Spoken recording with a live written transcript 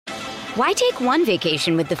Why take one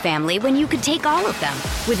vacation with the family when you could take all of them?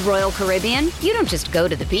 With Royal Caribbean, you don't just go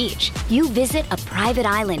to the beach. You visit a private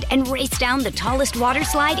island and race down the tallest water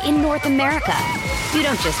slide in North America. You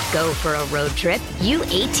don't just go for a road trip. You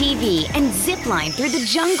ATV and zip line through the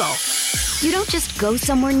jungle. You don't just go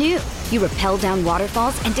somewhere new. You rappel down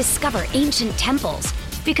waterfalls and discover ancient temples.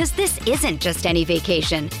 Because this isn't just any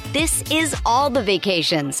vacation. This is all the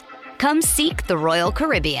vacations. Come seek the Royal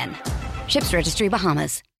Caribbean. Ships Registry,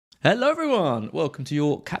 Bahamas. Hello everyone, welcome to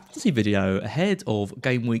your captaincy video ahead of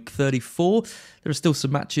game week 34. There are still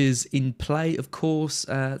some matches in play, of course,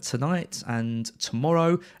 tonight and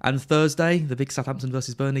tomorrow and Thursday, the big Southampton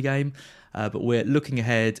versus Burnley game. But we're looking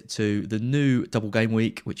ahead to the new double game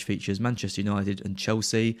week, which features Manchester United and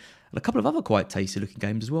Chelsea, and a couple of other quite tasty looking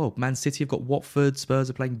games as well. Man City have got Watford, Spurs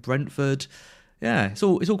are playing Brentford. Yeah, it's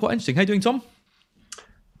all quite interesting. How you doing, Tom?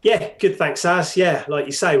 Yeah, good, thanks, Az. Yeah, like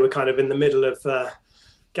you say, we're kind of in the middle of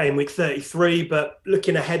game week 33, but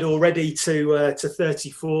looking ahead already to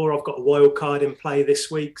 34. I've got a wild card in play this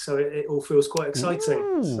week, so it all feels quite exciting.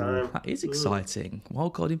 Ooh, that is exciting.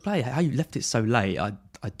 Wild card in play. How you left it so late, I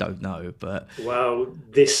don't know, but... Well,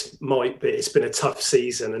 this might be... It's been a tough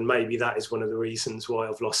season, and maybe that is one of the reasons why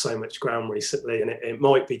I've lost so much ground recently, and it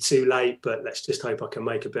might be too late, but let's just hope I can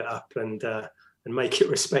make a bit up and make it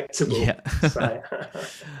respectable. Yeah. So.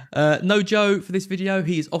 No Joe for this video.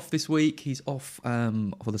 He is off this week. He's off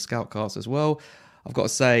for the Scoutcast as well. I've got to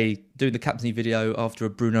say, doing the captaincy video after a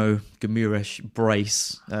Bruno Guimaraes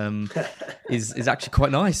brace is actually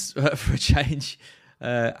quite nice for a change.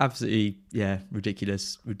 Absolutely, yeah,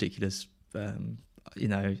 ridiculous. You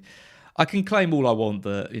know, I can claim all I want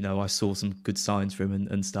that, you know, I saw some good signs for him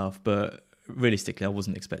and stuff, but realistically, I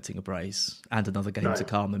wasn't expecting a brace and another game to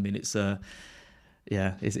come. I mean, it's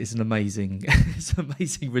it's an amazing,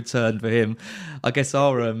 return for him. I guess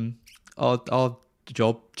our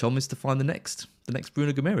job, Tom, is to find the next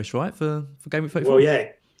Bruno Guimaraes, right, for game week 34. Well, yeah,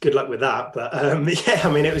 good luck with that. But yeah,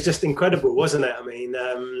 I mean, it was just incredible, wasn't it? I mean,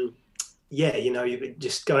 yeah, you know, you're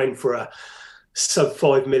just going for a sub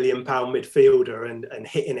 £5 million midfielder and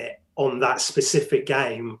hitting it on that specific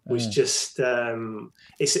game was just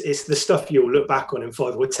it's the stuff you'll look back on in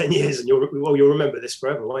 5 or 10 years and you'll remember this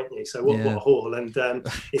forever, won't you? So what a haul. And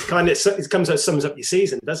it sums up your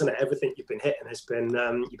season, doesn't it? Everything you've been hitting has been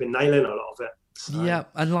you've been nailing a lot of it. So, yeah,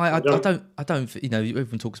 and like I don't you know,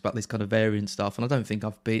 everyone talks about this kind of variant stuff, and I don't think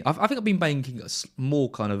I think I've been making more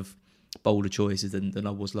kind of bolder choices than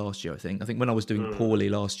I was last year. I think when I was doing poorly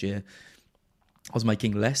last year, I was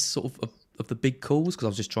making less sort of the big calls because I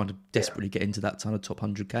was just trying to desperately get into that kind of top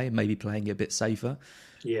 100k and maybe playing it a bit safer.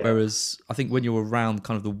 Yeah. Whereas I think when you're around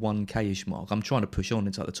kind of the 1k-ish mark, I'm trying to push on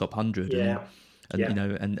into like the top 100 and you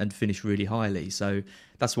know and finish really highly. So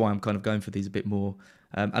that's why I'm kind of going for these a bit more.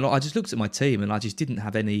 And I just looked at my team and I just didn't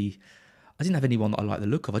have anyone that I like the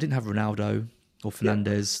look of. I didn't have Ronaldo or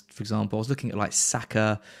Fernandes, for example. I was looking at like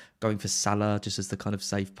Saka, going for Salah just as the kind of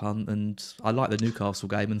safe punt, and I liked the Newcastle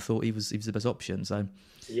game and thought he was the best option. So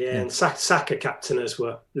and Saka captainers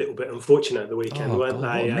were a little bit unfortunate at the weekend, weren't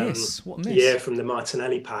they? What a miss. Yeah, from the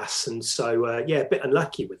Martinelli pass, and so a bit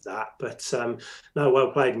unlucky with that. But no,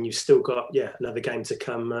 well played, and you've still got another game to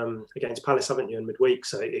come against Palace, haven't you, in midweek?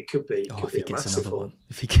 So it could be. If he gets another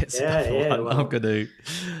one, well, I'm going to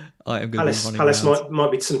Palace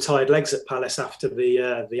might be some tired legs at Palace after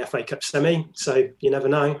the FA Cup semi, so you never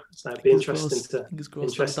know. So it'd be interesting to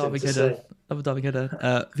see. Another diving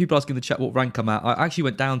header. People asking in the chat what rank I'm at. I actually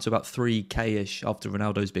went down to about 3k-ish after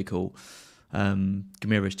Ronaldo's big haul.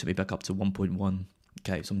 Guimaraes took me back up to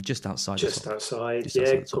 1.1k, so I'm just outside.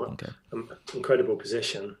 Incredible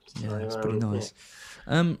position. Yeah, it's pretty nice.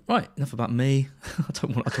 Right, enough about me. I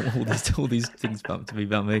don't want all these things to be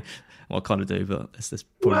about me. Well, I kind of do, but it's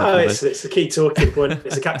the key talking point.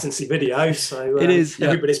 It's a captaincy video, so it is. Yeah.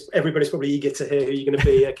 Everybody's probably eager to hear who you're going to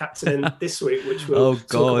be captain in this week, which we'll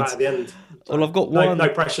talk about at the end. So, well, I've got one. No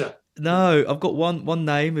pressure. No, I've got one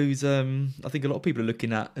name who's I think a lot of people are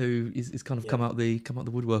looking at, who is kind of come out the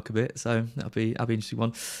woodwork a bit. So that'll be an interesting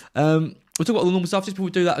one. We'll talk about all the normal stuff. Just before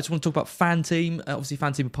we do that, I just want to talk about Fan Team. Obviously,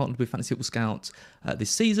 Fan Team are partnered with Fantasy Football Scout this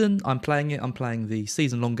season. I'm playing it. I'm playing the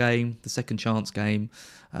season-long game, the second chance game.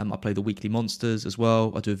 I play the weekly monsters as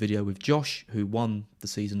well. I do a video with Josh, who won the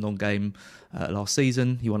season-long game last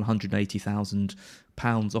season. He won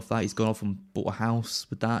 £180,000 off that. He's gone off and bought a house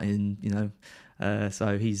with that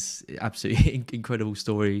so he's absolutely incredible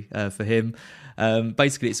story for him.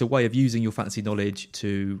 Basically, it's a way of using your fantasy knowledge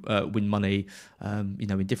to win money,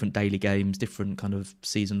 in different daily games, different kind of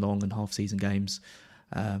season-long and half-season games.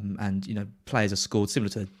 And players are scored similar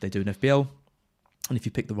to they do in FPL. And if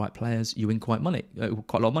you pick the right players, you win quite a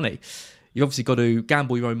lot of money. You've obviously got to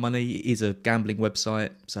gamble your own money. It is a gambling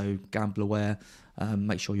website, so gamble aware.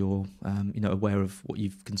 Make sure you're aware of what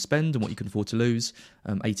you can spend and what you can afford to lose.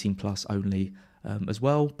 18 plus only as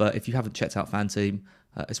well. But if you haven't checked out FanTeam,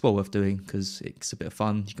 it's well worth doing because it's a bit of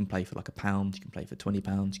fun. You can play for like £1, you can play for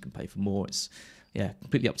 £20, you can play for more. It's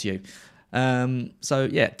completely up to you. So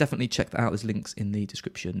definitely check that out. There's links in the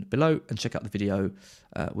description below, and check out the video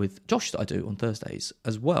with Josh that I do on Thursdays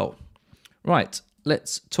as well. Right,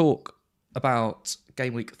 let's talk about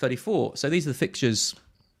game week 34. So these are the fixtures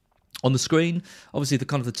on the screen. Obviously,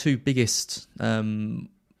 the two biggest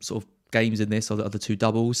sort of games in this are the other two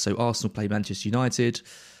doubles. So Arsenal play Manchester United,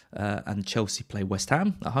 and Chelsea play West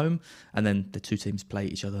Ham at home, and then the two teams play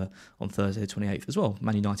each other on Thursday the 28th as well.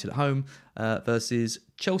 Man United at home versus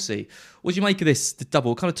Chelsea. What do you make of this? The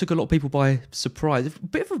double kind of took a lot of people by surprise. A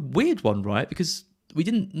bit of a weird one, right? Because we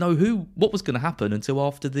didn't know what was going to happen until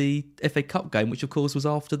after the FA Cup game, which of course was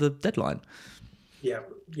after the deadline. Yeah,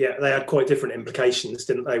 they had quite different implications,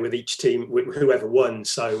 didn't they, with each team, whoever won.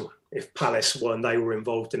 So if Palace won, they were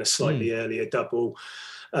involved in a slightly earlier double,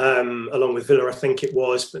 along with Villa, I think it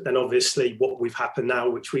was. But then obviously what we've happened now,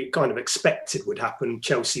 which we kind of expected would happen,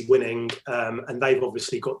 Chelsea winning, and they've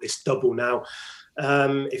obviously got this double now.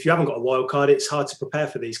 If you haven't got a wild card, it's hard to prepare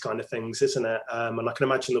for these kind of things, isn't it? And I can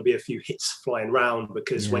imagine there'll be a few hits flying around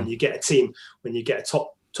because when you get a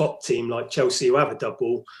top team like Chelsea who have a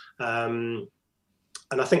double,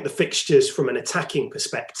 and I think the fixtures from an attacking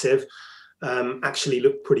perspective actually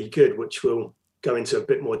look pretty good, which we'll go into a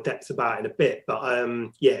bit more depth about in a bit. But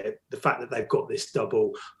the fact that they've got this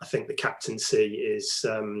double, I think the captaincy is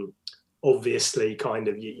obviously kind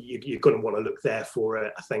of, you're going to want to look there for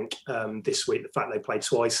it. I think this week, the fact they played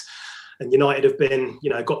twice, and United have been,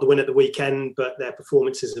 got the win at the weekend, but their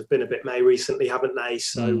performances have been a bit meh recently, haven't they?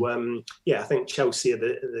 So, I think Chelsea are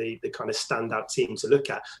the kind of standout team to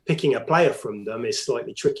look at. Picking a player from them is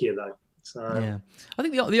slightly trickier, though. So, I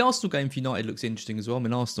think the Arsenal game for United looks interesting as well. I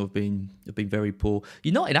mean, Arsenal have been very poor.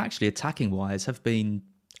 United actually, attacking wise, have been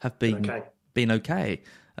okay.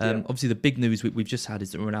 Obviously, the big news we've just had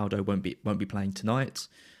is that Ronaldo won't be playing tonight.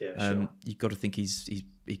 Sure. You've got to think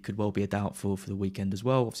he could well be a doubt for the weekend as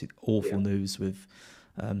well. Obviously, awful news with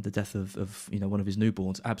the death of one of his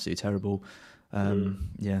newborns. Absolutely terrible. I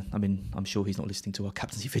mean, I'm sure he's not listening to our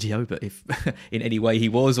captaincy video, but if in any way he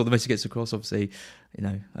was, or the message gets across, obviously,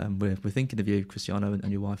 we're thinking of you, Cristiano,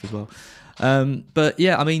 and your wife as well. But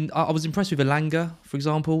I mean, I was impressed with Elanga, for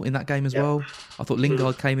example, in that game as well. I thought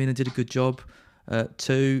Lingard came in and did a good job. I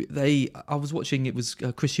was watching, it was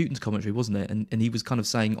Chris Hughton's commentary, wasn't it? And he was kind of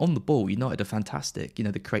saying, on the ball, United are fantastic.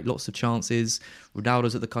 They create lots of chances.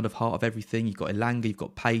 Ronaldo's at the kind of heart of everything. You've got Elanga, you've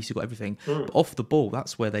got pace, you've got everything. But off the ball,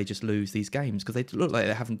 that's where they just lose these games because they look like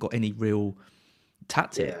they haven't got any real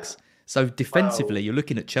tactics. So defensively, you're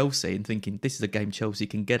looking at Chelsea and thinking, this is a game Chelsea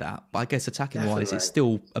can get at. But I guess attacking-wise, it's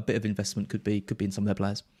still a bit of investment could be in some of their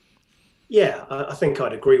players. Yeah, I think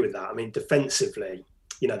I'd agree with that. I mean, defensively,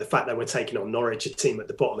 the fact that we're taking on Norwich, a team at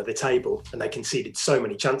the bottom of the table, and they conceded so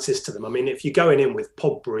many chances to them. I mean, if you're going in with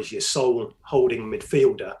Pogba as your sole holding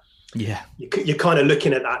midfielder, you're kind of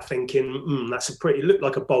looking at that thinking, looked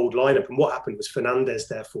like a bold lineup. And what happened was Fernandes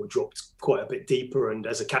therefore dropped quite a bit deeper. And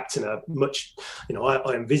as a captain,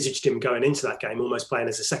 I envisaged him going into that game almost playing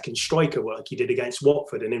as a second striker, like he did against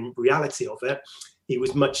Watford. And in reality of it, he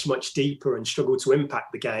was much, much deeper and struggled to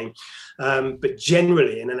impact the game. But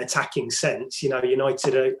generally, in an attacking sense,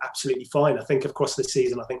 United are absolutely fine. I think across the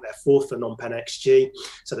season, I think they're fourth for non-pen XG.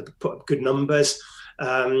 So they put up good numbers.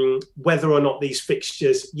 Whether or not these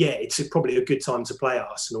fixtures, it's probably a good time to play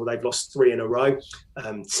Arsenal. They've lost 3 in a row.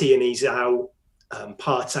 Tierney's out.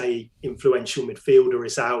 Partey, influential midfielder,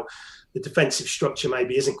 is out. The defensive structure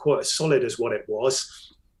maybe isn't quite as solid as what it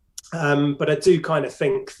was. But I do kind of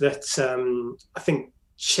think that I think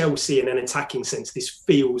Chelsea, in an attacking sense, this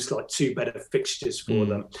feels like 2 better fixtures for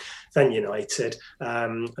them than United.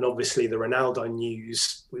 And obviously the Ronaldo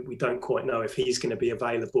news, we don't quite know if he's going to be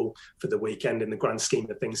available for the weekend. In the grand scheme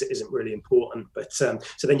of things, it isn't really important. But so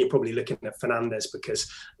then you're probably looking at Fernandes because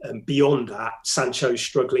beyond that, Sancho's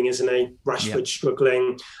struggling, isn't he? Rashford's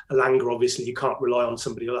struggling. Elanga, obviously, you can't rely on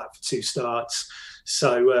somebody like that for 2 starts.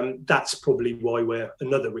 So that's probably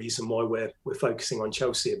another reason why we're focusing on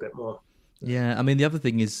Chelsea a bit more. Yeah, I mean, the other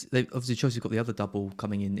thing is, obviously Chelsea got the other double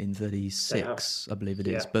coming in 36, I believe it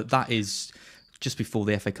is. But that is just before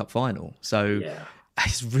the FA Cup final. So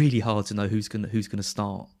it's really hard to know who's going to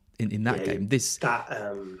start in that game.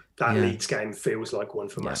 That Leeds game feels like one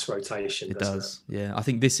for mass rotation. It does. Yeah, I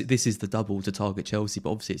think this is the double to target Chelsea,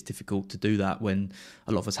 but obviously it's difficult to do that when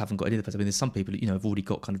a lot of us haven't got any of the players. I mean, there's some people have already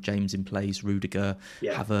got kind of James in place, Rudiger,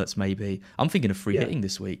 Havertz maybe. I'm thinking of free hitting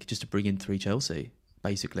this week just to bring in 3 Chelsea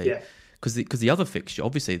basically. Yeah. Because the other fixture,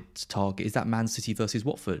 obviously, to target is that Man City versus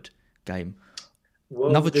Watford game.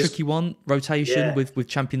 Well, another tricky one, rotation with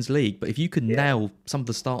Champions League. But if you can nail some of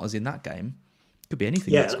the starters in that game, it could be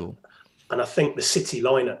anything at school. And I think the City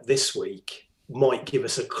lineup this week might give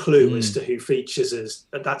us a clue as to who features as.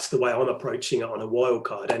 That's the way I'm approaching it on a wild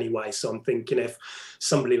card anyway. So I'm thinking if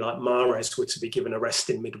somebody like Mahrez were to be given a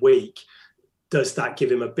rest in midweek, does that give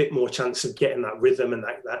him a bit more chance of getting that rhythm and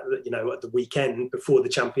that at the weekend before the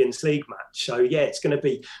Champions League match? So yeah, it's going to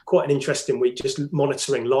be quite an interesting week, just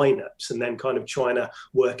monitoring lineups and then kind of trying to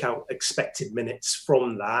work out expected minutes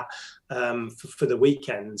from that for the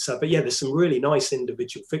weekend. So, but yeah, there's some really nice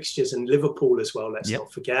individual fixtures, and Liverpool as well. Let's not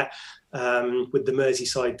forget with the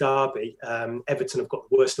Merseyside derby. Everton have got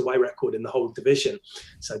the worst away record in the whole division,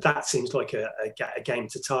 so that seems like a game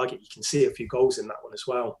to target. You can see a few goals in that one as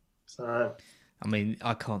well. So. I mean,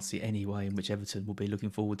 I can't see any way in which Everton will be looking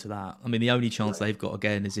forward to that. I mean, the only chance they've got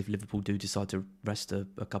again is if Liverpool do decide to rest a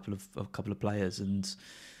couple of players, and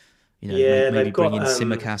maybe bring in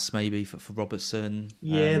Tsimikas maybe for Robertson.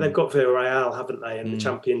 Yeah, they've got Villarreal, haven't they, in the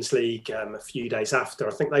Champions League a few days after.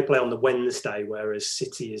 I think they play on the Wednesday, whereas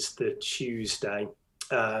City is the Tuesday.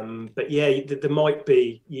 But yeah, there might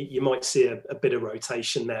be, you might see a bit of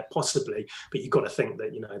rotation there, possibly. But you've got to think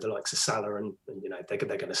that the likes of Salah and they're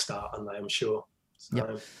going to start, aren't they? I'm sure.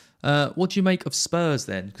 So. What do you make of Spurs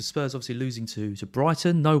then? Because Spurs obviously losing to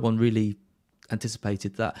Brighton. No one really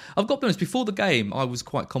anticipated that. I've got to be honest. Before the game, I was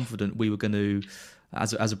quite confident we were going to,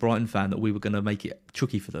 as a Brighton fan, that we were going to make it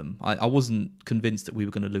tricky for them. I wasn't convinced that we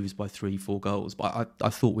were going to lose by 3-4 goals, but I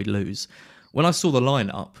thought we'd lose. When I saw the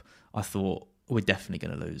lineup, I thought, we're definitely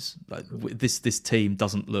going to lose. Like this team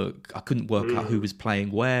doesn't look. I couldn't work out who was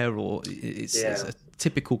playing where, or it's a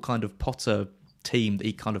typical kind of Potter team that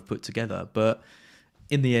he kind of put together. But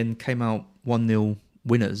in the end, came out 1-0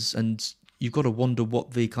 winners, and you've got to wonder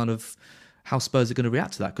what the kind of how Spurs are going to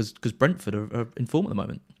react to that, because Brentford are in form at the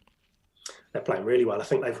moment. They're playing really well. I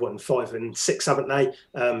think they've won 5 and 6, haven't they?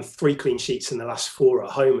 3 clean sheets in the last 4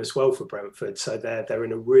 at home as well for Brentford. So they're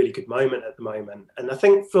in a really good moment at the moment. And I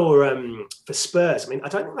think for Spurs, I mean, I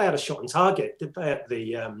don't think they had a shot on target, did they, at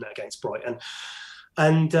the against Brighton?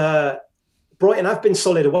 And Brighton have been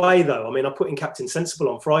solid away, though. I mean, I put in Captain Sensible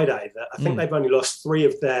on Friday that I think they've only lost 3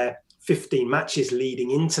 of their 15 matches leading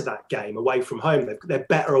into that game away from home. They're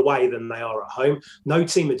better away than they are at home. No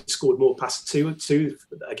team had scored more past two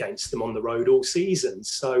against them on the road all season.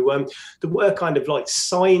 So there were kind of like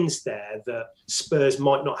signs there that Spurs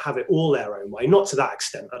might not have it all their own way. Not to that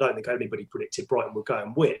extent. I don't think anybody predicted Brighton would go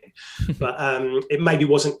and win. But it maybe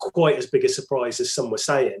wasn't quite as big a surprise as some were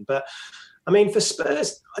saying. But I mean, for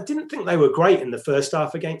Spurs, I didn't think they were great in the first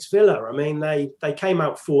half against Villa. I mean, they came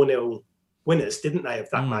out 4-0 winners, didn't they, of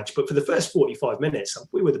that match? But for the first 45 minutes,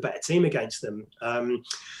 we were the better team against them.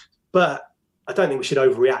 But I don't think we should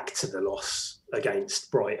overreact to the loss against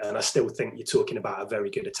Brighton. I still think you're talking about a very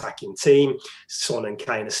good attacking team. Son and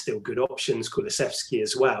Kane are still good options, Kulusevski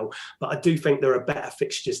as well. But I do think there are better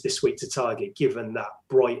fixtures this week to target, given that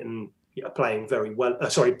Brighton are playing very well.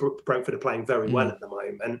 Brentford are playing very well at the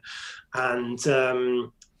moment. And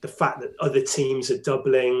the fact that other teams are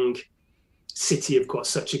doubling, City have got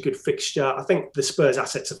such a good fixture. I think the Spurs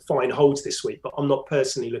assets are fine holds this week, but I'm not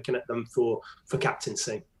personally looking at them for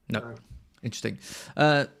captaincy. No. Interesting.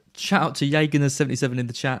 Shout out to Jaeger77 in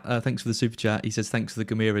the chat. Thanks for the super chat. He says, thanks for the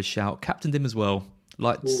Gamira's shout. Captained him as well.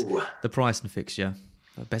 Liked the price and fixture.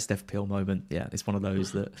 Best FPL moment. Yeah, it's one of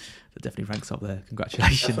those that definitely ranks up there.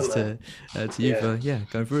 Congratulations to you for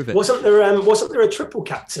going through with it. Wasn't there a triple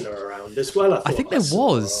captainer around as well? I think there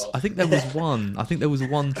was. I think there was one. I think there was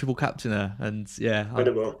one triple captainer, and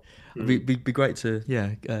incredible. It'd be great to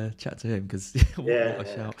chat to him, because what a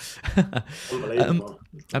shout. Unbelievable.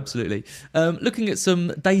 Absolutely. Looking at some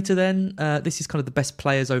data then, this is kind of the best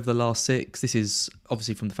players over the last 6. This is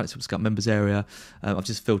obviously from the Fantasy Football Scout members area. I've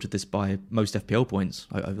just filtered this by most FPL points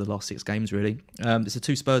over the last 6 games, really. There's the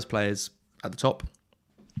 2 Spurs players at the top,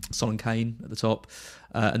 Son and Kane at the top,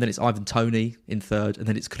 and then it's Ivan Toney in 3rd, and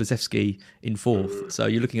then it's Kulusevski in 4th. So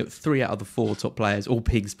you're looking at 3 out of the 4 top players, all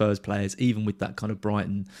big Spurs players, even with that kind of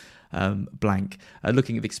Brighton blank.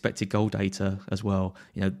 Looking at the expected goal data as well,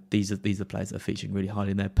 these are players that are featuring really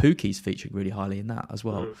highly in there. Pukki's featuring really highly in that as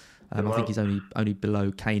well. I think he's only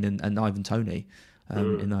below Kane and Ivan Toney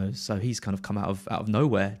in those. So he's kind of come out of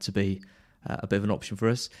nowhere to be a bit of an option for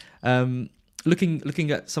us.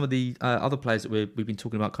 Looking at some of the other players that we've been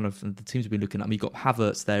talking about, kind of the teams we've been looking at. I mean, you've got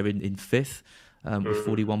Havertz there in fifth with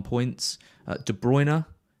 41 points. De Bruyne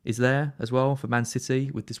is there as well for Man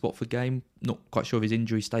City with this Watford game. Not quite sure of his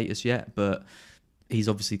injury status yet, but he's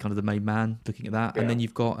obviously kind of the main man looking at that. Yeah. And then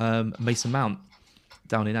you've got Mason Mount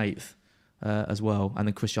down in 8th as well, and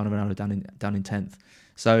then Cristiano Ronaldo down in 10th.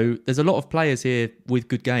 So there's a lot of players here with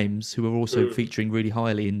good games who are also featuring really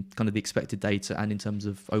highly in kind of the expected data and in terms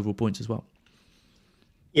of overall points as well.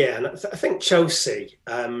 Yeah, and I think Chelsea,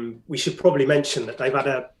 we should probably mention that they've had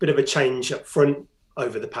a bit of a change up front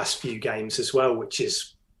over the past few games as well, which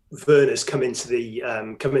is Werner's come into the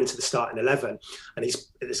starting 11, and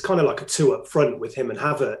it's kind of like a 2 up front with him and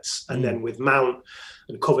Havertz, and then with Mount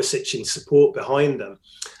and Kovacic in support behind them.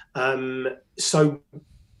 So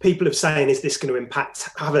people are saying, is this going to impact?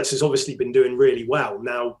 Havertz has obviously been doing really well.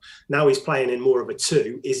 Now he's playing in more of a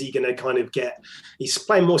 2. Is he going to kind of he's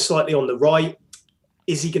playing more slightly on the right.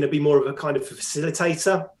 Is he going to be more of a kind of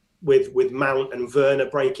facilitator with Mount and Werner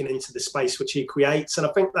breaking into the space which he creates? And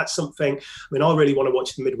I think that's something, I mean, I really want to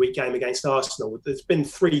watch the midweek game against Arsenal. There's been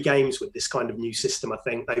 3 games with this kind of new system, I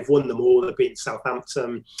think. They've won them all. They've beaten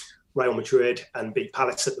Southampton, Real Madrid, and beat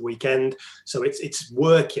Palace at the weekend. So it's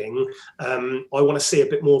working. I want to see a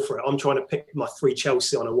bit more for it. I'm trying to pick my 3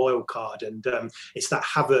 Chelsea on a wild card, and it's that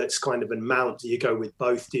Havertz kind of and Mount. Do you go with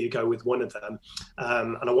both? Do you go with one of them?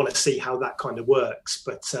 And I want to see how that kind of works.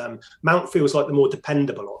 But Mount feels like the more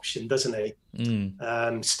dependable option, doesn't he?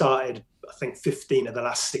 Started, I think, 15 of the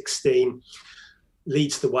last 16.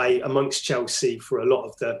 Leads the way amongst Chelsea for a lot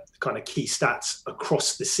of the kind of key stats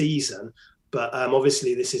across the season. But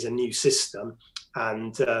obviously, this is a new system,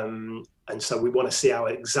 and so we want to see how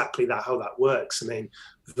that works. I mean,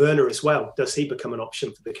 Werner as well. Does he become an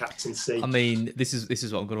option for the captaincy? I mean, this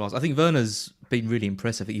is what I'm going to ask. I think Werner's been really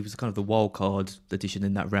impressive. He was kind of the wild card addition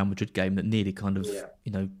in that Real Madrid game that nearly kind of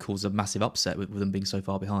caused a massive upset with them being so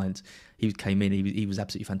far behind. He came in. He was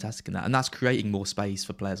absolutely fantastic in that, and that's creating more space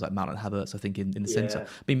for players like Mount and Havertz, I think, in the centre.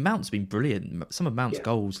 I mean, Mount's been brilliant. Some of Mount's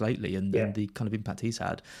goals lately and the kind of impact he's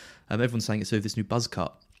had. Everyone's saying it's sort of this new buzz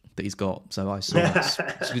cut that he's got. So I assume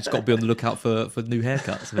it's got to be on the lookout for new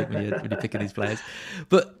haircuts, I think, when you're picking these players.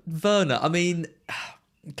 But Werner, I mean,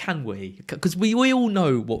 can we? Because we all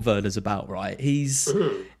know what Werner's about, right? He's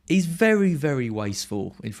very, very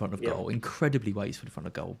wasteful in front of goal, incredibly wasteful in front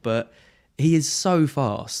of goal. But he is so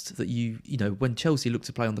fast that you know, when Chelsea look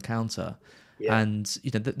to play on the counter, and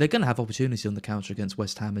they're going to have opportunity on the counter against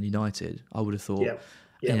West Ham and United, I would have thought.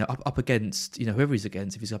 Up against whoever he's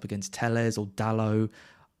against, if he's up against Telles or Dalot,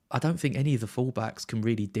 I don't think any of the fullbacks can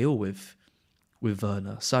really deal with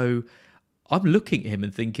Werner. So I'm looking at him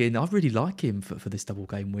and thinking, I really like him for this double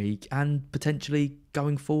game week and potentially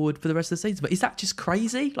going forward for the rest of the season. But is that just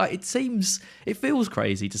crazy? Like, it feels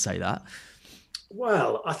crazy to say that.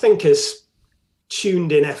 Well, I think as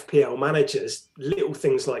tuned in FPL managers, little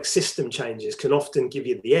things like system changes can often give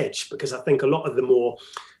you the edge, because I think a lot of the more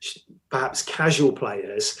perhaps casual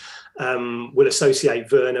players will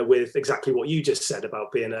associate Werner with exactly what you just said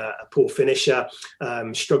about being a poor finisher,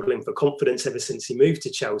 struggling for confidence ever since he moved to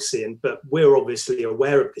Chelsea. But we're obviously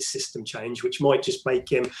aware of this system change, which might just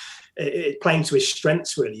make him playing to his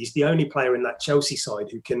strengths. Really, he's the only player in that Chelsea side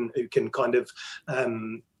who can kind of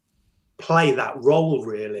play that role,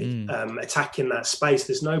 really, attacking that space.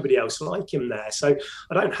 There's nobody else like him there, so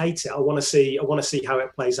I don't hate it. I want to see how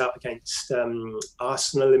it plays out against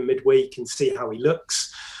Arsenal in midweek and see how he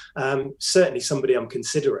looks. Certainly somebody I'm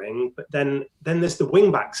considering, but then there's the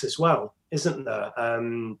wing backs as well, isn't there?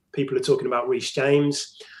 People are talking about Reece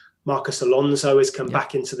James. Marcus Alonso has come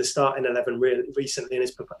back into the starting 11 recently, and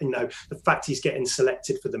the fact he's getting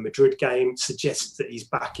selected for the Madrid game suggests that he's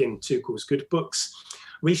back in Tuchel's good books.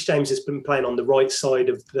 Reece James has been playing on the right side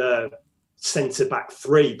of the centre-back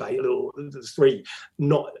three,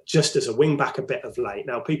 not just as a wing-back a bit of late.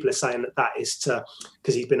 Now, people are saying that is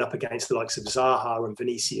because he's been up against the likes of Zaha and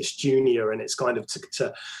Vinicius Junior, and it's kind of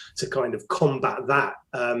to kind of combat that.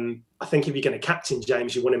 I think if you're going to captain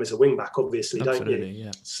James, you want him as a wing-back, obviously, absolutely, don't you?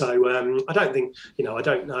 Yeah. So I don't think, I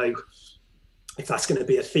don't know if that's going to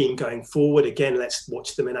be a theme going forward. Again, let's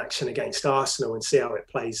watch them in action against Arsenal and see how it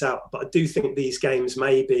plays out. But I do think these games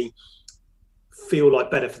maybe feel like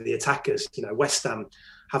better for the attackers. West Ham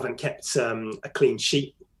haven't kept a clean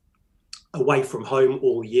sheet away from home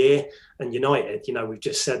all year, and United, we've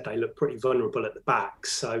just said they look pretty vulnerable at the back.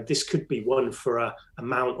 So this could be one for a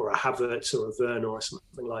Mount or a Havertz or a Werner or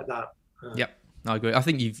something like that. Yep. I agree. I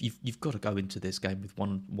think you've got to go into this game with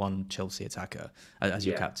one Chelsea attacker as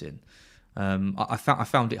your captain. I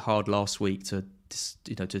found it hard last week to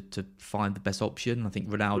find the best option. I think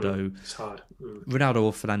Ronaldo, it's hard. Ronaldo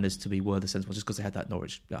or Fernandes to me were the sensible, just because they had that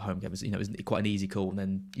Norwich at home game. Isn't quite an easy call, and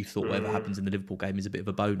then you thought whatever happens in the Liverpool game is a bit of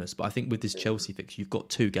a bonus. But I think with this Chelsea fix, you've got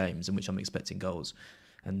 2 games in which I'm expecting goals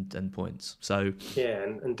and points. So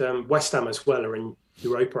and West Ham as well are in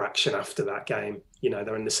Europa action after that game.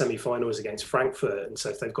 They're in the semi-finals against Frankfurt, and so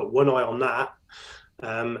if they've got one eye on that.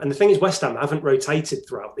 And the thing is, West Ham haven't rotated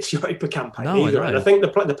throughout this Europa campaign either. And I think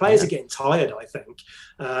the players are getting tired, I think.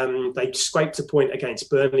 They scraped a point against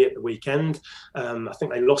Burnley at the weekend. I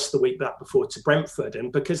think they lost the week back before to Brentford.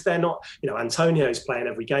 And because they're not, Antonio's playing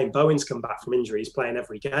every game. Bowen's come back from injury. He's playing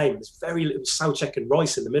every game. There's very little. Soucek and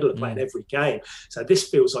Rice in the middle are playing every game. So this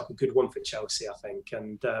feels like a good one for Chelsea, I think.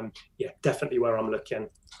 And definitely where I'm looking.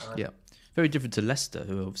 Yeah. Very different to Leicester,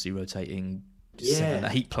 who are obviously rotating 7,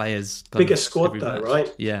 8 players. Bigger squad though, match.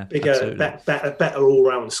 Right? Yeah, bigger, better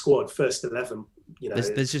all-round squad. First 11.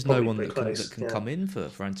 There's just no one that can come in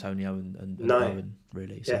for Antonio and Bowen,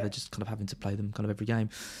 really. So they're just kind of having to play them kind of every game.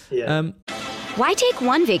 Yeah. Why take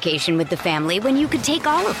one vacation with the family when you could take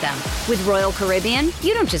all of them? With Royal Caribbean,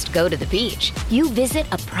 you don't just go to the beach. You visit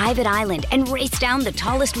a private island and race down the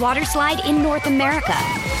tallest water slide in North America.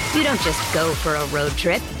 You don't just go for a road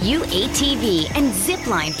trip. You ATV and zip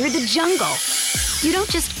line through the jungle. You don't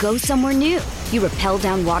just go somewhere new. You rappel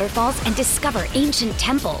down waterfalls and discover ancient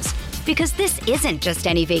temples. Because this isn't just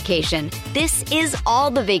any vacation. This is all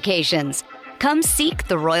the vacations. Come seek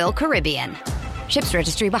the Royal Caribbean. Ships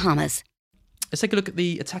Registry, Bahamas. Let's take a look at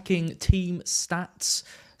the attacking team stats.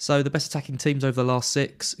 So the best attacking teams over the last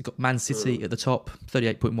 6. You've got Man City at the top,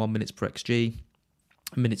 38.1 minutes per XG.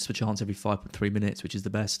 Minutes per chance every 5.3 minutes, which is the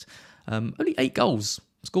best. Only 8 goals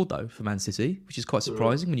scored, though, for Man City, which is quite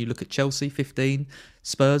surprising when you look at Chelsea, 15,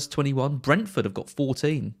 Spurs, 21. Brentford have got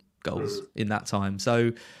 14 goals in that time.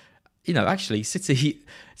 So, actually, City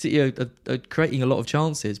are creating a lot of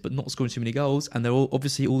chances, but not scoring too many goals. And there are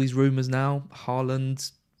obviously all these rumours now.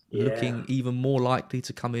 Haaland looking even more likely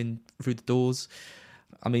to come in through the doors.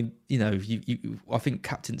 I mean, I think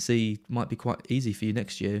captaincy might be quite easy for you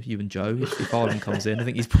next year, you and Joe, if Haaland comes in. I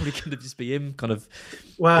think he's probably going to just be him kind of.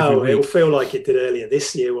 Well, it'll feel like it did earlier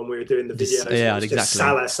this year when we were doing the videos. Yeah, it was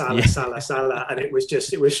exactly. Just Salah, and it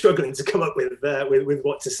was struggling to come up with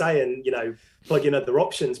what to say and plugging other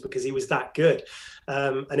options because he was that good.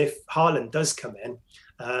 And if Haaland does come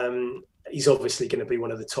in, he's obviously going to be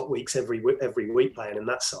one of the top weeks every week playing in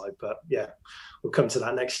that side. But we'll come to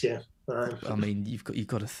that next year. I mean, you've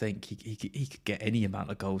got to think he could get any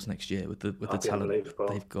amount of goals next year with the talent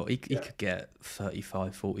they've got. He could get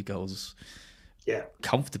 35, 40 goals. Yeah,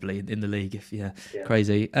 comfortably in the league.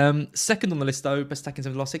 Crazy. Second on the list though, best attacking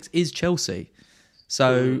team of the last 6 is Chelsea.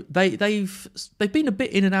 So they've been a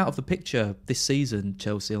bit in and out of the picture this season,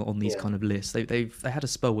 Chelsea, on these kind of lists. They had a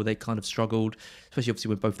spell where they kind of struggled, especially obviously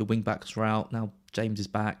when both the wing backs were out. Now James is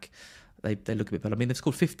back. They look a bit better. I mean, they've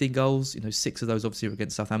scored 15 goals. 6 of those obviously are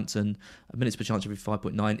against Southampton. Minutes per chance every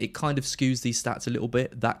 5.9. It kind of skews these stats a little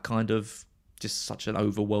bit. That kind of just such an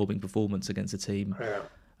overwhelming performance against a team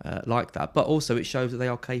like that. But also it shows that they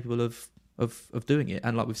are capable of doing it.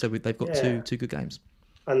 And like we've said, they've got two good games.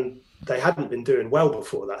 And they hadn't been doing well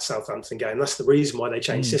before that Southampton game. That's the reason why they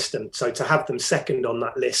changed system. So to have them second on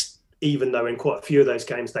that list, even though in quite a few of those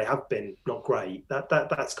games they have been not great,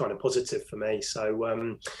 that's kind of positive for me.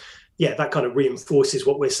 So that kind of reinforces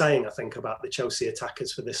what we're saying, I think, about the Chelsea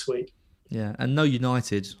attackers for this week. Yeah, and no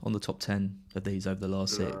United on the top 10 of these over the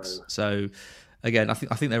last 6. So again, I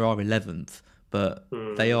think they are 11th, but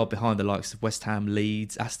they are behind the likes of West Ham,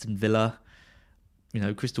 Leeds, Aston Villa.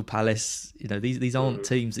 Crystal Palace. These aren't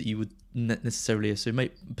teams that you would necessarily assume.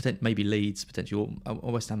 Maybe Leeds potentially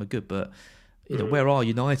or West Ham are good, but where are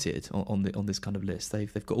United on this kind of list?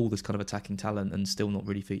 They've got all this kind of attacking talent and still not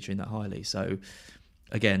really featuring that highly. So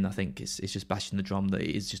again, I think it's just bashing the drum that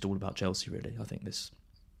it is just all about Chelsea. Really, I think this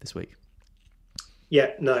week.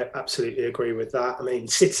 Yeah, no, absolutely agree with that. I mean,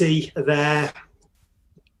 City are there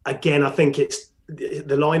again. I think it's.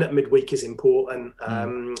 The line at midweek is important,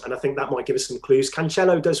 and I think that might give us some clues.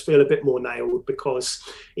 Cancelo does feel a bit more nailed because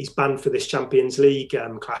he's banned for this Champions League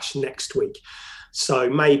clash next week. So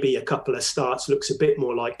maybe a couple of starts looks a bit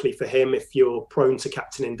more likely for him. If you're prone to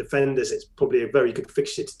captaining defenders, it's probably a very good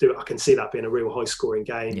fixture to do it. I can see that being a real high-scoring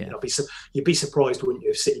game. Yeah. You'd be surprised, wouldn't you,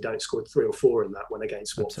 if City don't score 3 or 4 in that one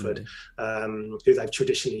against Watford, who they've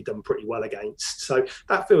traditionally done pretty well against. So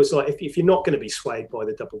that feels like if you're not going to be swayed by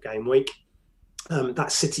the double game week,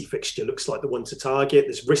 that City fixture looks like the one to target.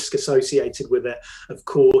 There's risk associated with it, of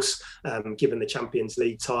course, given the Champions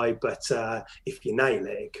League tie. But if you nail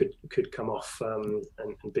it, it could come off and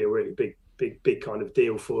be a really big big kind of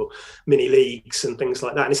deal for mini leagues and things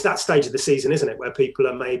like that. And it's that stage of the season, isn't it, where people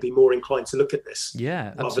are maybe more inclined to look at this,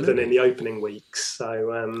 rather than in the opening weeks.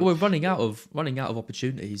 So we're running out of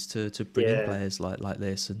opportunities to bring in players like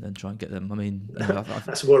this and try and get them. I mean,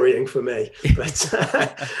 that's worrying for me. But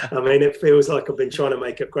I mean, it feels like I've been trying to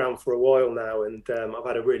make up ground for a while now, and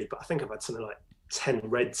I think I've had something like 10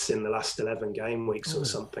 reds in the last 11 game weeks or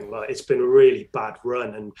something. Like, it's been a really bad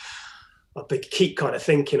run, and I keep kind of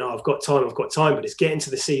thinking, I've got time, but it's getting to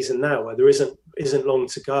the season now where there isn't long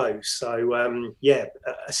to go. So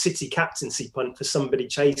a City captaincy punt for somebody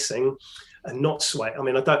chasing and not Sweat. I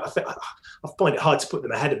mean, I find it hard to put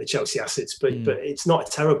them ahead of the Chelsea assets, but it's not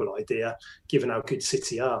a terrible idea given how good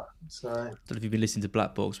City are. So I don't know if you've been listening to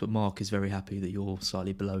Black Box, but Mark is very happy that you're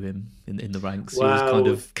slightly below him in the ranks. Well, he was kind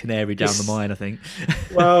of canary down the mine, I think.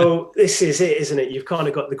 Well, this is it, isn't it? You've kind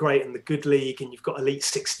of got the great and the good league, and you've got Elite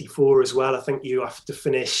 64 as well. I think you have to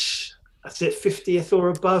finish, that's it, 50th or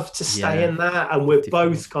above to stay in that. And we're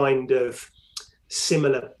both kind of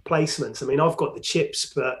similar placements. I mean, I've got the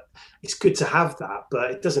chips, but it's good to have that, but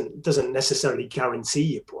it doesn't necessarily guarantee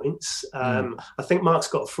your points. I think Mark's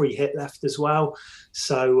got a free hit left as well.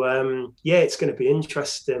 So, it's going to be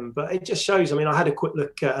interesting. But it just shows, I mean, I had a quick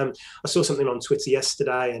look at, I saw something on Twitter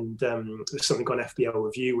yesterday, and there's something on FPL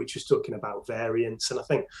Review, which was talking about variance. And I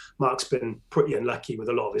think Mark's been pretty unlucky with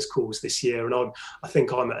a lot of his calls this year. And I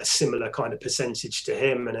think I'm at a similar kind of percentage to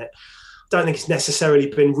him. And don't think it's necessarily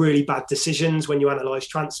been really bad decisions when you analyse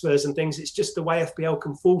transfers and things. It's just the way FPL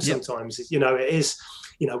can fall sometimes. It is,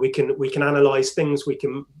 we can analyse things, we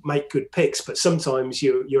can make good picks, but sometimes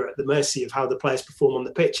you're at the mercy of how the players perform on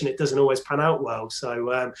the pitch, and it doesn't always pan out well.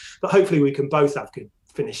 So, but hopefully we can both have good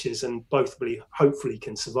finishes and both hopefully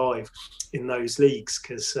can survive in those leagues,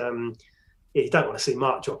 because you don't want to see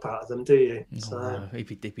Mark drop out of them, do you? No,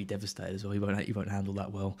 he'd be devastated as well. He won't handle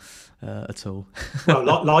that well at all. Well,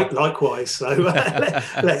 likewise. So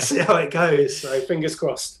let's see how it goes. So fingers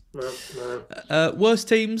crossed. Worst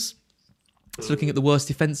teams. So looking at the worst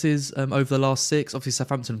defences over the last 6, obviously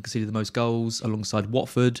Southampton conceded the most goals alongside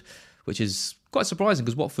Watford, which is quite surprising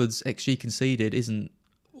because Watford's XG conceded isn't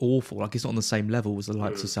awful. Like, it's not on the same level as the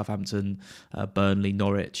likes of Southampton, Burnley,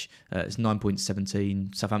 Norwich. It's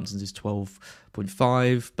 9.17. Southampton's is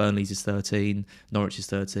 12.5. Burnley's is 13. Norwich is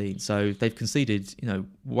 13. So they've conceded,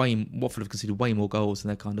 Watford have conceded way more goals than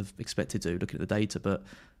they're kind of expected to, looking at the data, but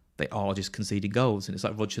they are just conceding goals. And it's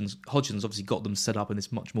like Hodgson's obviously got them set up in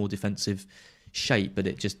this much more defensive shape, but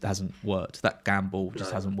it just hasn't worked. That gamble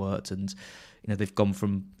just hasn't worked. And, they've gone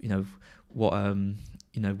from, what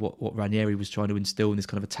Ranieri was trying to instill in this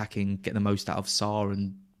kind of attacking, getting the most out of Sarr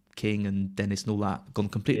and King and Dennis and all that, gone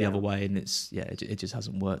completely the other way, and it just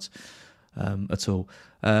hasn't worked at all.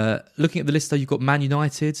 Looking at the list though, you've got Man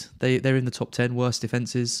United. They're in the top 10 worst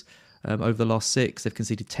defences over the last 6. They've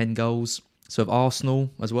conceded 10 goals. So have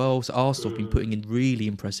Arsenal as well. So Arsenal have been putting in really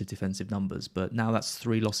impressive defensive numbers, but now that's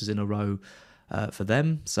 3 losses in a row for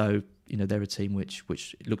them. So they're a team which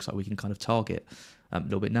it looks like we can kind of target a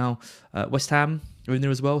little bit now. West Ham are in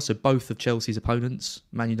there as well. So both of Chelsea's opponents,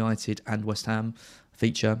 Man United and West Ham,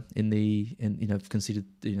 feature conceded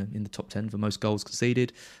in the top 10 for most goals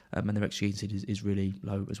conceded, and their XG conceded is really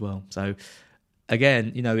low as well. So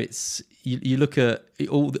again, it's you look at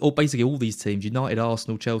basically all these teams: United,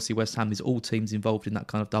 Arsenal, Chelsea, West Ham. These are all teams involved in that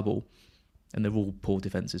kind of double, and they're all poor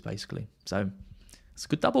defences basically. So it's a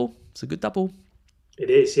good double. It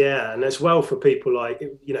is, yeah. And as well for people like,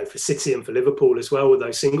 for City and for Liverpool as well, with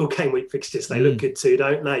those single game week fixtures, they look good too,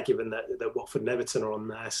 don't they, given that Watford and Everton are on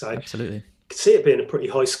there. So absolutely. I could see it being a pretty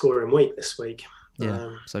high scoring week this week.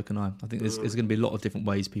 Yeah, so can I. I think there's going to be a lot of different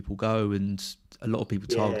ways people go, and a lot of people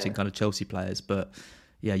targeting kind of Chelsea players. But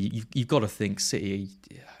yeah, you've got to think City.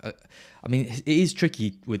 I mean, it is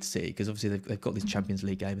tricky with City because obviously they've got this Champions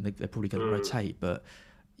League game and they're probably going to rotate, but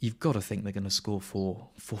you've got to think they're going to score four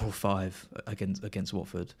or five against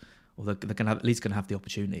Watford, or they're going to at least have the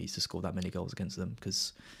opportunities to score that many goals against them.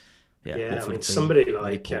 Because I mean, somebody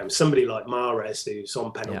like Mahrez, who's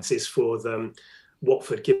on penalties for them.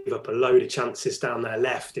 Watford give up a load of chances down their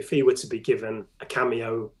left. If he were to be given a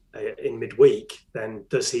cameo in midweek, then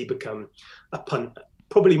does he become a punt?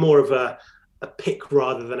 Probably more of a pick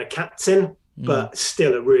rather than a captain. But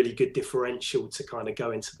still a really good differential to kind of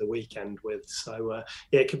go into the weekend with. So,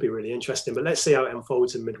 it could be really interesting. But let's see how it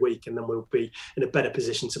unfolds in midweek, and then we'll be in a better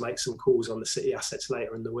position to make some calls on the City assets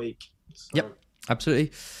later in the week. So. Yep,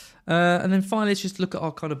 absolutely. And then finally, let's just look at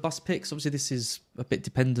our kind of bust picks. Obviously, this is a bit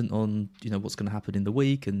dependent on what's going to happen in the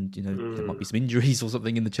week, and there might be some injuries or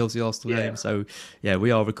something in the Chelsea Arsenal game. So yeah,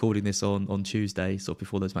 we are recording this on Tuesday, sort of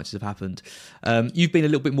before those matches have happened. You've been a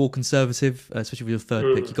little bit more conservative, especially with your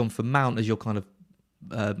third pick. You've gone for Mount as your kind of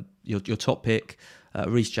your top pick.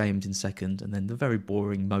 Reece James in second, and then the very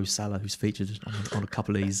boring Mo Salah, who's featured on a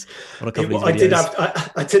couple of these. I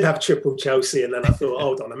did have triple Chelsea, and then I thought,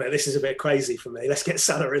 hold on a minute, this is a bit crazy for me. Let's get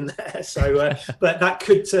Salah in there. So, but that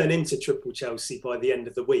could turn into triple Chelsea by the end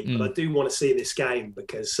of the week. But I do want to see this game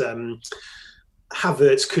because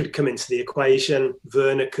Havertz could come into the equation,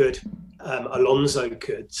 Werner could, Alonso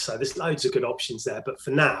could. So there's loads of good options there. But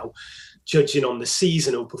for now, judging on the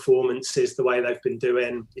seasonal performances, the way they've been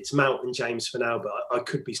doing, it's Mount and James for now, but I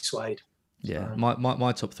could be swayed. Yeah,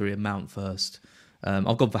 my top three are Mount first.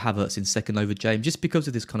 I've gone for Havertz in second over James, just because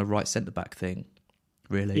of this kind of right centre-back thing,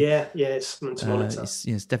 really. Yeah, it's something to monitor. It's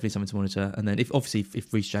definitely something to monitor. And then if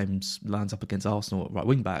Reece James lands up against Arsenal at right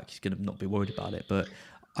wing-back, he's going to not be worried about it. But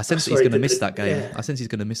I sense that he's going to miss that game. Yeah. I sense he's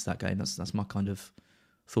going to miss that game. That's my kind of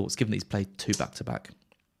thoughts, given that he's played 2 back-to-back.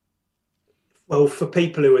 Well, for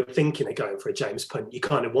people who are thinking of going for a James punt, you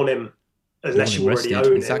kind of want him, unless you already own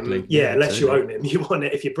him. Exactly. Yeah, unless you own him, you want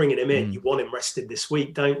it. If you're bringing him in, you want him rested this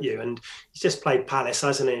week, don't you? And he's just played Palace,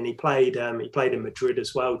 hasn't he? And he played in Madrid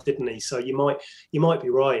as well, didn't he? So you might be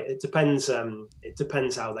right. It depends. It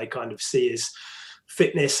depends how they kind of see his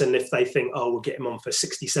fitness, and if they think, oh, we'll get him on for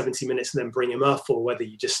 60, 70 minutes and then bring him off, or whether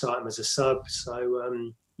you just start him as a sub. So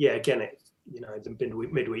again, the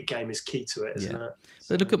midweek game is key to it, isn't it?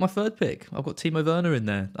 So look at my third pick. I've got Timo Werner in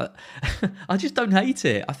there. I just don't hate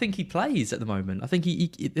it. I think he plays at the moment. I think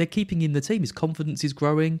they're keeping in the team. His confidence is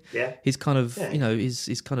growing. Yeah. His kind of,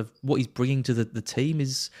 his kind of what he's bringing to the team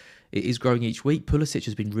is growing each week. Pulisic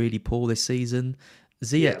has been really poor this season.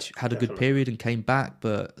 Ziyech had a good period and came back,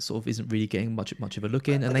 but sort of isn't really getting much of a look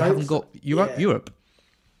in. And they haven't got Europe.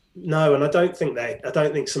 No, and I don't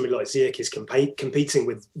think somebody like Ziyech is competing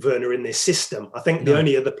with Werner in this system. I think the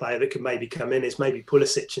only other player that could maybe come in is maybe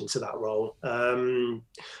Pulisic into that role. Werner.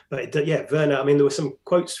 I mean, there were some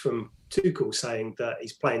quotes from Tuchel saying that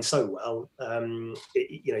he's playing so well.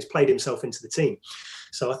 He's played himself into the team.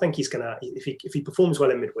 So I think he's gonna, if he performs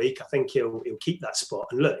well in midweek, I think he'll keep that spot.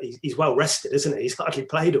 And look, he's well rested, isn't he? He's hardly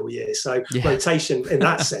played all year, so rotation in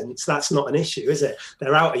that sense, that's not an issue, is it?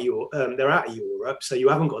 They're out of Europe, so you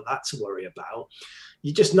haven't got that to worry about.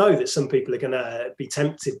 You just know that some people are going to be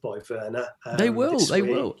tempted by Werner. They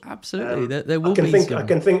will, absolutely. There will be. I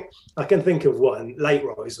can think of one. Late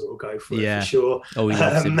Riser will go for it for sure. Oh, he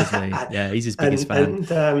loves him, doesn't he? Yeah, he's his biggest fan.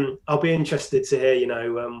 And I'll be interested to hear,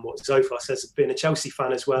 what Zophar says. Being a Chelsea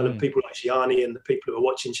fan as well, and people like Gianni and the people who are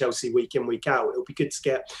watching Chelsea week in, week out. It'll be good to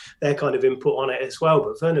get their kind of input on it as well.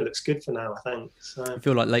 But Werner looks good for now, I think. So. I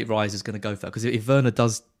feel like Late Riser is going to go for that, because if Werner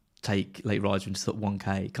does take Late Riser into sort of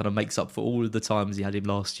 1K, kind of makes up for all of the times he had him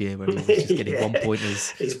last year where he was just getting 1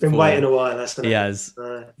 pointers. He's been waiting a while, hasn't he? He has.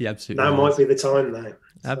 Absolutely. Now might be the time, though.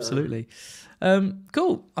 Absolutely.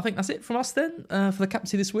 Cool. I think that's it from us then for the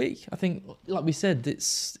captaincy this week. I think, like we said,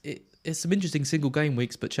 it's some interesting single game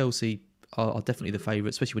weeks, but Chelsea are definitely the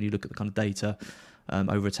favourite, especially when you look at the kind of data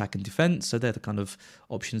over attack and defence. So they're the kind of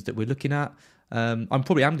options that we're looking at. I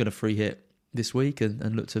probably am going to free hit this week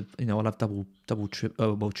and look to, I'll have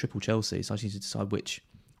triple Chelsea, so I just need to decide which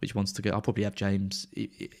ones to go. I'll probably have James,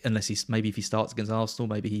 unless if he starts against Arsenal,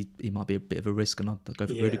 maybe he might be a bit of a risk and I'll go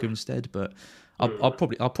for Rudiger instead. But I'll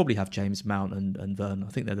probably have James, Mount and Werner. I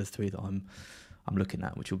think they're the three that I'm looking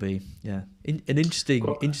at, which will be an interesting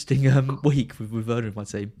week with Werner in my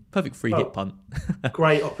team. Perfect free hit punt.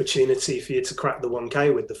 Great opportunity for you to crack the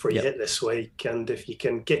 1K with the free hit this week, and if you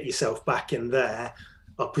can get yourself back in there,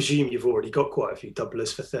 I presume you've already got quite a few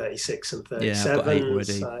doublers for 36 and 37. Yeah, I've got 8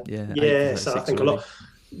 already. So I think a lot.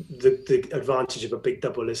 The advantage of a big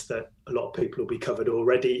double is that a lot of people will be covered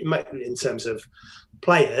already. In terms of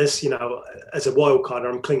players, as a wild card,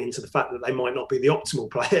 I'm clinging to the fact that they might not be the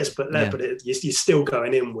optimal players, but you're still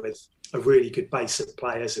going in with a really good base of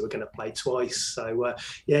players who are going to play twice. So,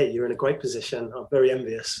 you're in a great position. I'm very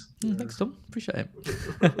envious. Thanks, Tom. Appreciate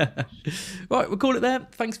it. Right, we'll call it there.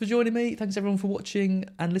 Thanks for joining me. Thanks, everyone, for watching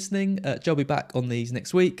and listening. Joe will be back on these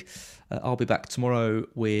next week. I'll be back tomorrow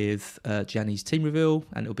with Gianni's team reveal,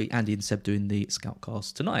 and it'll be Andy and Seb doing the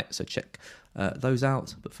Scoutcast tonight. So check those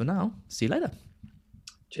out. But for now, see you later.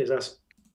 Cheers, guys.